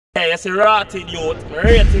Hey, it's a Rawtid youth. I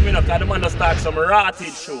rate him enough because the man just start some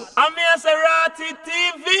Rawtid show. And me as a Rawtid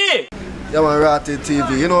TV. Yeah man, Rawtid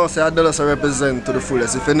TV. You know, say I do represent to the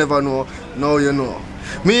fullest. If you never know, now you know.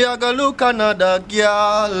 Me I go look another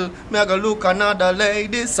girl. Me I go look another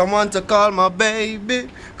lady. Someone to call my baby.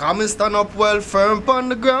 Come and stand up well firm on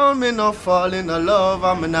the ground. Me not fall in love.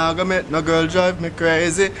 And me not gonna make no girl drive me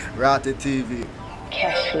crazy. Rawtid TV.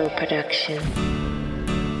 Cashflow Production.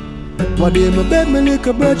 One day my bed, me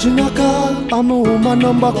little virgin a call, and my woman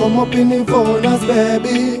number come up in the phone as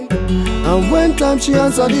baby. And when time she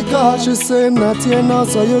answer the call, she say not here now,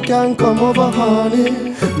 so you can come over,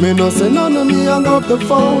 honey. Me no say none of me hang up the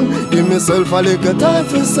phone. Give myself a little time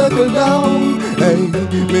to settle down. Hey,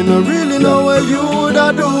 me no really know what you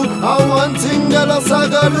woulda do. And one thing girl I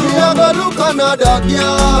go do, me I go look another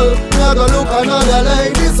girl, me I go look another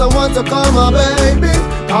lady, someone to call my baby.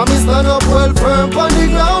 Come me stand up well firm on the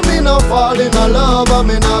ground. Me no fall in love, and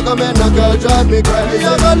me not gonna make no girl drive me crazy.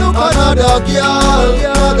 I go look another girl,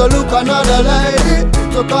 I go look another lady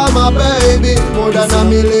to call my baby. More than a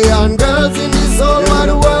million girls in this whole wide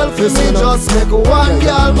world. For me just make one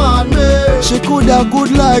girl mad me. She coulda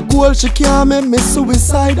good like gold, she can't make me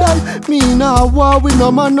suicidal. Me nah war with no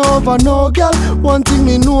man over no girl. One thing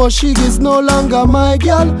me know, she is no longer my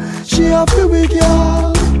girl. She happy with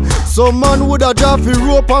girl. Some man woulda drop the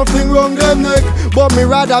rope and fling round them neck, but me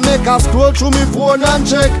rather make her scroll through me phone and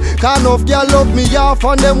check. Kind of girl love me off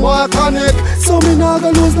and them want connect. So me nah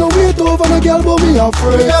go lose no weight over no girl, but me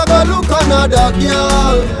afraid. Me a go look another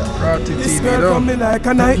girl. This girl come me like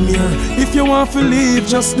a nightmare. If you want to leave,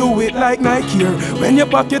 just do it like Nike here. When you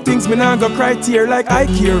pack your things, me nah go cry tear like I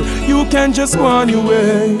care. You can just go on your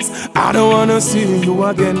ways. I don't wanna see you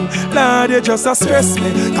again. Lord, you just a stress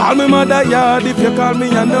me. Call me mother yard if you call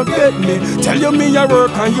me and not get me. Tell you me a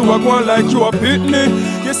work and you a going like you a pit me.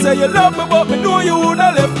 You say you love me, but me know you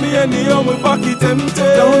woulda left me anyhow. Me pocket empty.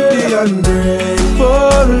 Don't be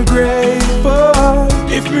ungrateful, grateful.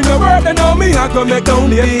 If me no work, then know me I go make down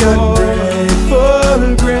the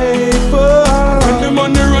ungrateful, grateful. When the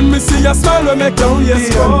money run, me see a smile when make down the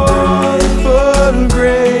ungrateful,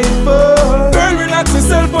 grateful. Girl, relax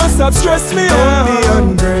yourself and stop stress me out.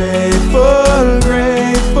 Don't be ungrateful,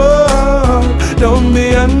 grateful. Don't be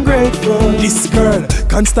ungrateful. This girl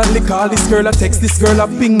constantly call this girl, I text this girl, I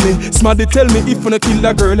ping me. Smarty tell me if I no kill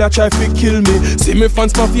a girl, I try to kill me. See me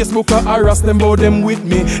fans on Facebook, I harass them about them with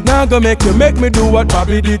me. Now go make me do what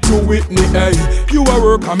Bobby did to Whitney. Hey, you a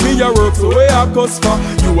work and me a work, so where I cuss for?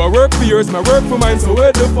 You a work for yours, my work for mine, so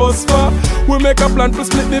where the fuss for? We make a plan to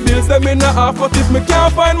split the bills, them in a half, but if me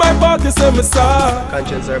can't find my party, say me sorry.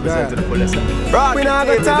 Conscience represent to the fullest. We not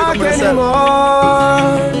gonna talk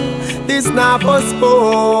anymore. This not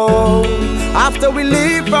postponed. After we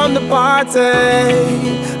leave from the party,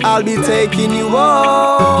 I'll be taking you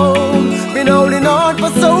home. Been holding on for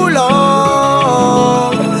so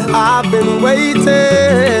long, I've been waiting.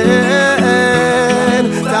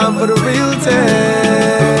 Time for the real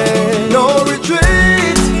thing. No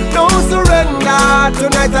retreat, no surrender.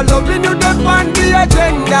 Tonight I'm loving you, that's on the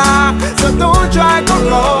agenda. So don't try go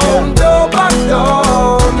wrong, don't back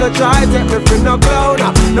down. Don't try take me from no clown.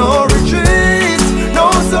 No retreat,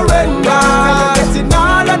 no surrender. Getting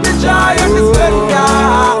all of the joy and the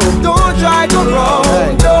splendor. Don't try go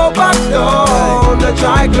wrong, don't back down. Don't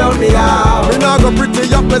try clown me out. Me not go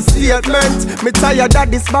pretty up a statement. Me tired of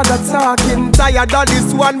this bag of talking, tired of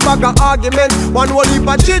this one bag of argument. One whole heap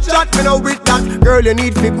of chit chat, me no with that. Girl, you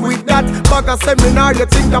need to quit that. Bag of seminar, you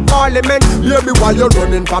think of parliament. Hear me while you're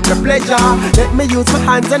running from the pleasure. Let me use my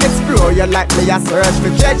hands and explore you like me a search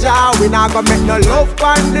for treasure. We not gonna make no love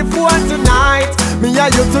on the phone tonight. Me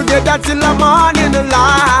and you together till the morning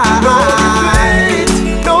light. No retreat,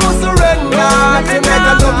 no surrender. Tonight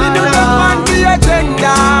I'm loving you love on the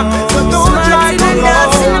agenda. So don't try to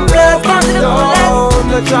run, don't back down.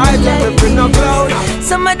 Don't try to bring no cloud.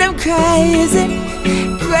 Some of them crazy,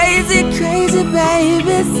 crazy, crazy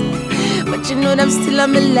babies, but you know them still are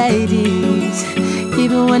my ladies.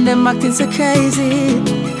 Even when them acting so crazy,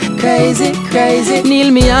 crazy, crazy.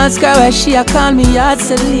 Neil me ask her why she a call me out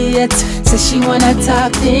so late. Say she wanna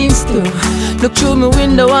talk things through. Look through my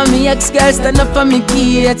window and me ex-girl stand up on me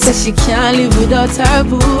gate. Say she can't live without her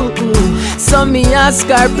boo. So me ask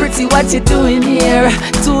her, pretty, what you doing here?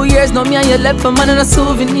 2 years now me and you left for man on a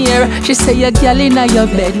souvenir. She say your girl inna your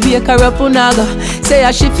bed, wake her up unaga. Say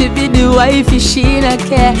she fit be the wife if she not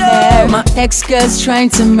care. My ex-girl's trying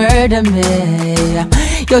to murder me.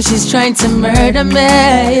 Yo, she's trying to murder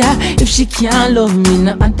me. If she can't love me,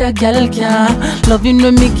 no other girl can. Loving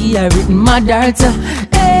when me give her written my daughter.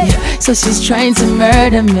 Hey, So she's trying to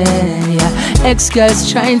murder me, yeah.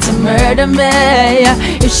 Ex-girl's trying to murder me, yeah.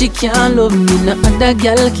 If she can't love me, no other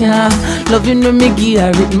girl can. Love you know me give her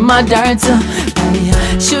with my daughter.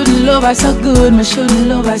 Shouldn't love her so good, me shouldn't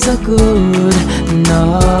love her so good.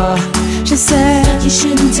 No, she said, you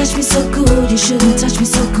shouldn't touch me so good, you shouldn't touch me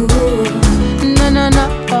so good. No, no, no,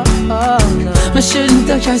 no. Me shouldn't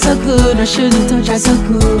touch her so good, I shouldn't touch her so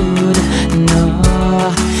good. No,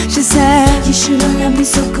 she said, you shouldn't love me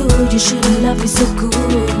so good, you shouldn't love me so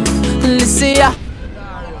good. Listen, yeah.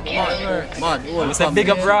 Mad. It's a big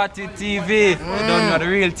up Rawtid TV. You don't know the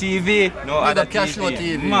real TV. No other cash flow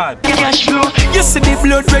TV. Mad. Cash flow. You see the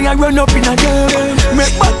blood when I run up in a them.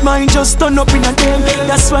 Make bad mind just turn up in a them.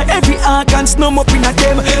 That's why every organ snum up in a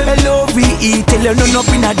them. L-O-V-E tell you none up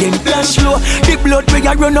in a them. Cash flow. The blood when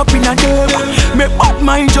I run up in a them. Make bad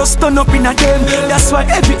mind just turn up in a them. That's why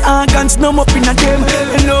every organ snum up in a them.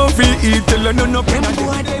 L-O-V-E tell you none up in a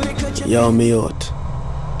them. Yo, me out.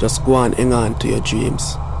 Just go and hang on to your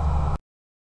dreams.